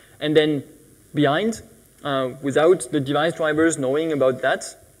 And then behind, without the device drivers knowing about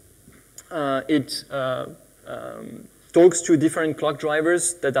that, it talks to different clock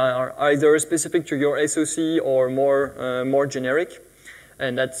drivers that are either specific to your SoC or more generic.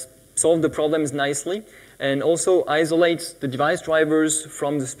 And that solves the problems nicely. And also isolates the device drivers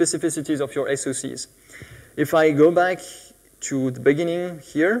from the specificities of your SoCs. If I go back to the beginning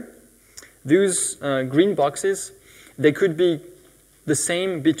here, those green boxes, they could be the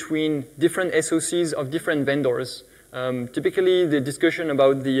same between different SoCs of different vendors. Typically, the discussion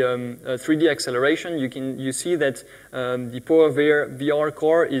about the 3D acceleration, you see that the PowerVR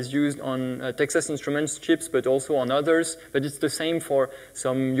core is used on Texas Instruments chips, but also on others. But it's the same for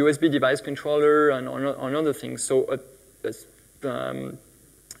some USB device controller and on other things. So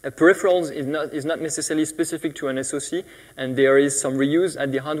a peripherals is not necessarily specific to an SoC, and there is some reuse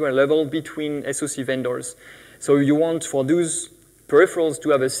at the hardware level between SoC vendors. So you want for those peripherals to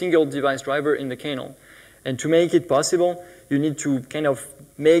have a single device driver in the kernel. And to make it possible, you need to kind of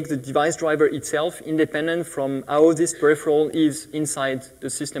make the device driver itself independent from how this peripheral is inside the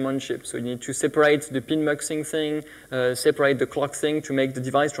system on chip. So you need to separate the pin muxing thing, separate the clock thing to make the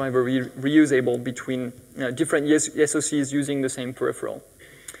device driver reusable between different SoCs using the same peripheral.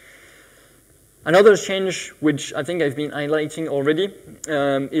 Another change, which I think I've been highlighting already,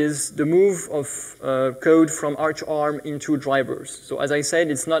 is the move of code from Arch ARM into drivers. So as I said,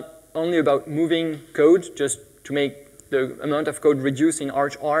 it's not only about moving code just to make the amount of code reduce in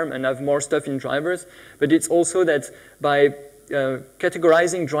Arch ARM and have more stuff in drivers, but it's also that by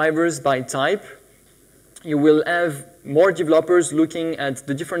categorizing drivers by type, you will have more developers looking at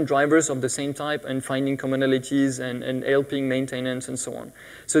the different drivers of the same type and finding commonalities and helping maintenance and so on.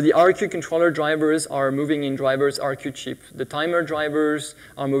 So the RQ controller drivers are moving in drivers RQ chip. The timer drivers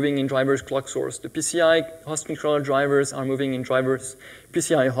are moving in drivers clock source. The PCI host controller drivers are moving in drivers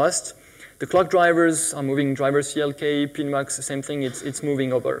PCI host. The clock drivers are moving in drivers CLK, PinMux, same thing, it's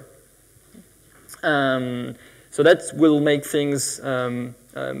moving over. So that will make things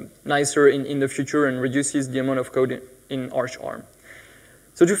nicer in the future and reduces the amount of code in Arch ARM.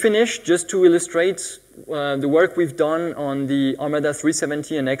 So to finish, just to illustrate the work we've done on the Armada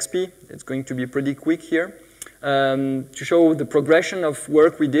 370 and XP, it's going to be pretty quick here. To show the progression of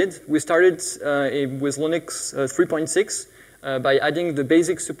work we did, we started with Linux 3.6 by adding the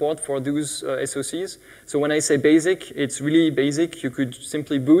basic support for those SoCs. So when I say basic, it's really basic. You could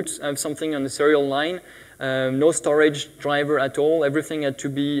simply boot, have something on the serial line, no storage driver at all. Everything had to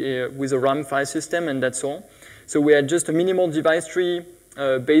be with a RAM file system, and that's all. So we had just a minimal device tree,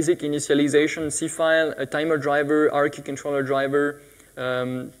 basic initialization C file, a timer driver, RQ controller driver,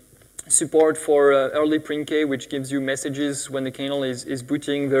 support for early print-K, which gives you messages when the kernel is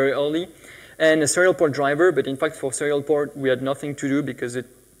booting very early, and a serial port driver. But in fact, for serial port, we had nothing to do because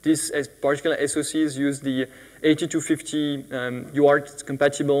this particular SoCs use the 8250 UART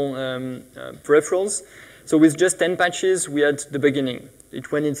compatible peripherals. So with just 10 patches, we had the beginning.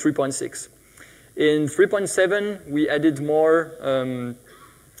 It went in 3.6. In 3.7, we added more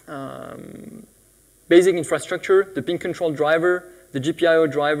basic infrastructure, the pin control driver, the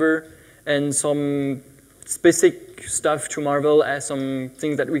GPIO driver, and some specific stuff to Marvel as some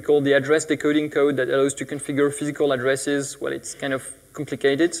things that we call the address decoding code that allows to configure physical addresses. Well, it's kind of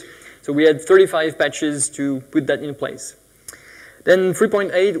complicated. So we had 35 patches to put that in place. Then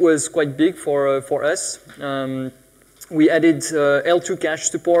 3.8 was quite big for us. We added L2 cache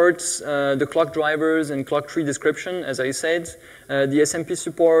support, the clock drivers and clock tree description, as I said, the SMP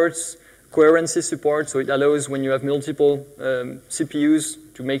supports, coherency support, so it allows when you have multiple CPUs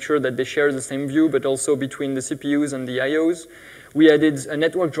to make sure that they share the same view, but also between the CPUs and the IOs. We added a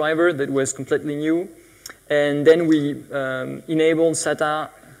network driver that was completely new, and then we enabled SATA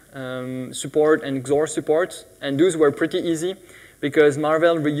support and XOR support, and those were pretty easy because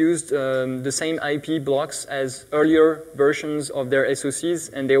Marvell reused the same IP blocks as earlier versions of their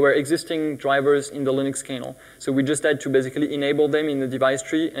SoCs, and they were existing drivers in the Linux kernel. So we just had to basically enable them in the device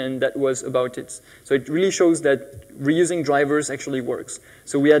tree, and that was about it. So it really shows that reusing drivers actually works.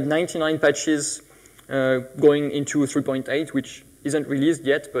 So we had 99 patches going into 3.8, which isn't released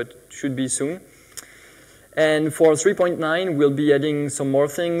yet, but should be soon. And for 3.9, we'll be adding some more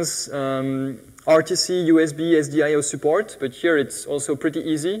things. RTC, USB, SDIO support, but here it's also pretty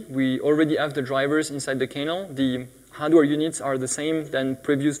easy. We already have the drivers inside the kernel. The hardware units are the same than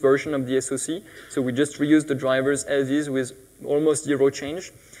previous version of the SoC, so we just reuse the drivers as is with almost zero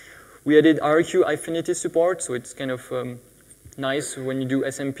change. We added RQ Infinity support, so it's kind of nice when you do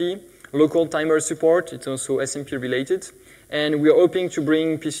SMP. Local timer support, it's also SMP related. And we're hoping to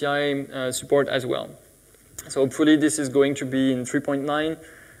bring PCI support as well. So hopefully this is going to be in 3.9.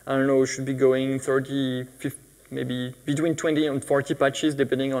 I don't know, should be going 30, 50, maybe between 20 and 40 patches,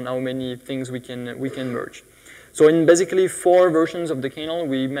 depending on how many things we can merge. So in basically 4 versions of the kernel,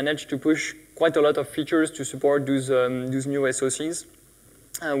 we managed to push quite a lot of features to support those new SoCs,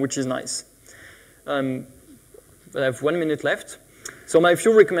 which is nice. I have 1 minute left. So my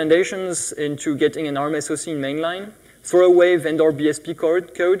few recommendations into getting an ARM SoC in mainline: throw away vendor BSP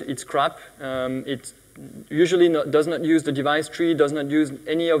code. It's crap. It usually does not use the device tree, does not use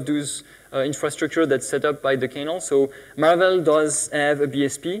any of those infrastructure that's set up by the kernel. So Marvell does have a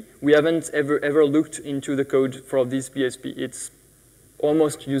BSP. We haven't ever looked into the code for this BSP. It's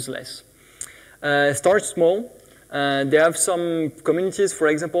almost useless. Start small. They have some communities, for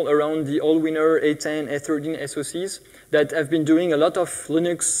example, around the Allwinner A10, A13 SoCs that have been doing a lot of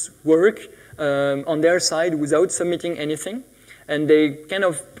Linux work on their side without submitting anything. And they kind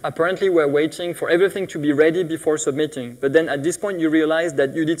of apparently were waiting for everything to be ready before submitting. But then at this point, you realize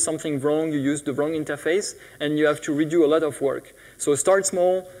that you did something wrong, you used the wrong interface, and you have to redo a lot of work. So start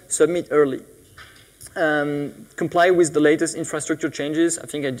small, submit early. Comply with the latest infrastructure changes. I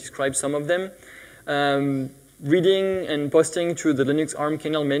think I described some of them. Reading and posting to the Linux ARM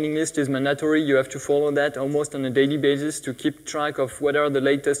kernel mailing list is mandatory. You have to follow that almost on a daily basis to keep track of what are the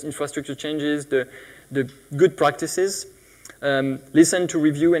latest infrastructure changes, the good practices. Listen to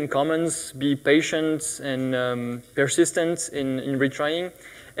review and comments, be patient and persistent in retrying,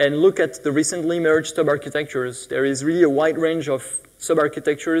 and look at the recently merged sub-architectures. There is really a wide range of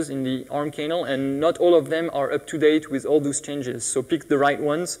sub-architectures in the ARM kernel, and not all of them are up to date with all those changes. So pick the right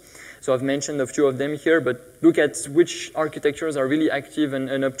ones. So I've mentioned a few of them here, but look at which architectures are really active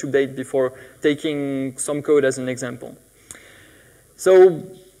and up to date before taking some code as an example. So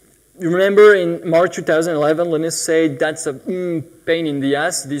you remember in March 2011, Linus said that's a pain in the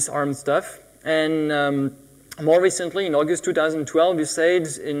ass, this ARM stuff. And more recently, in August 2012, he said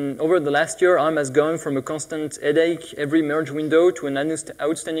over the last year, ARM has gone from a constant headache every merge window to an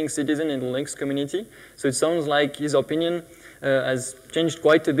outstanding citizen in the Linux community. So it sounds like his opinion has changed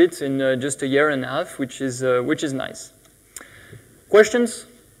quite a bit in just a year and a half, which is nice. Questions?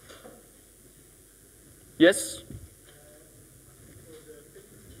 Yes?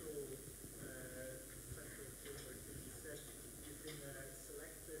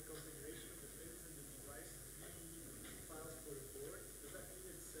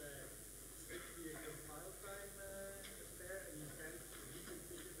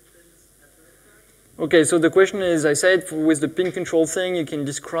 Okay, so the question is, I said with the pin control thing, you can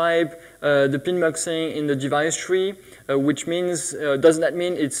describe the pin muxing in the device tree, which means, does that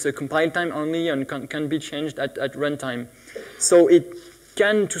mean it's a compile time only and can be changed at runtime? So it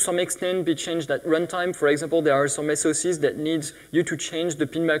can, to some extent, be changed at runtime. For example, there are some SoCs that need you to change the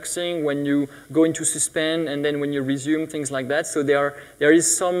pin muxing when you go into suspend and then when you resume, things like that. So there is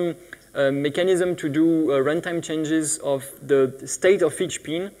some mechanism to do runtime changes of the state of each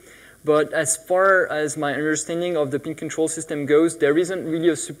pin. But as far as my understanding of the pin control system goes, there isn't really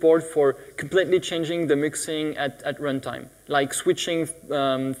a support for completely changing the mixing at runtime, like switching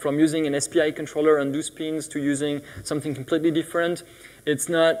from using an SPI controller on those pins to using something completely different. It's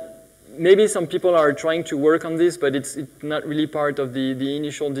not, maybe some people are trying to work on this, but it's not really part of the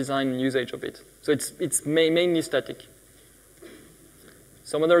initial design and usage of it. So it's mainly static.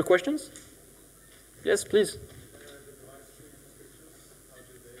 Some other questions? Yes, please.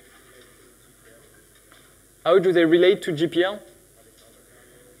 How do they relate to GPL?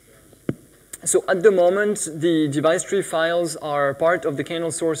 So at the moment, the device tree files are part of the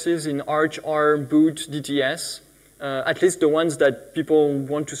kernel sources in Arch, R, boot, DTS, at least the ones that people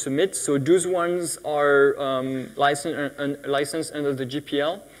want to submit. So those ones are licensed under the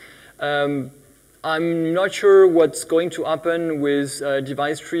GPL. I'm not sure what's going to happen with a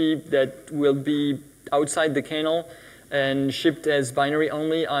device tree that will be outside the kernel and shipped as binary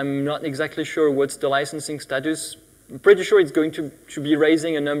only. I'm not exactly sure what's the licensing status. I'm pretty sure it's going to be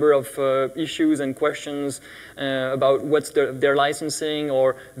raising a number of issues and questions about what's their licensing,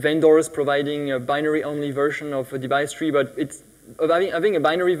 or vendors providing a binary only version of a device tree. But it's, having a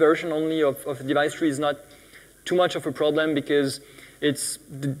binary version only of a device tree is not too much of a problem, because it's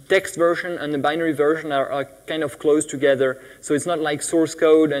the text version and the binary version are kind of close together. So it's not like source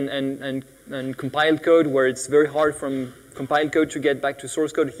code and compiled code, where it's very hard from compiled code to get back to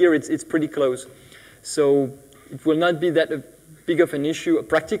source code. Here it's pretty close. So it will not be that big of an issue, a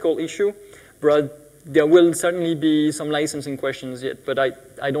practical issue, but there will certainly be some licensing questions yet, but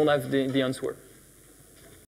I don't have the answer.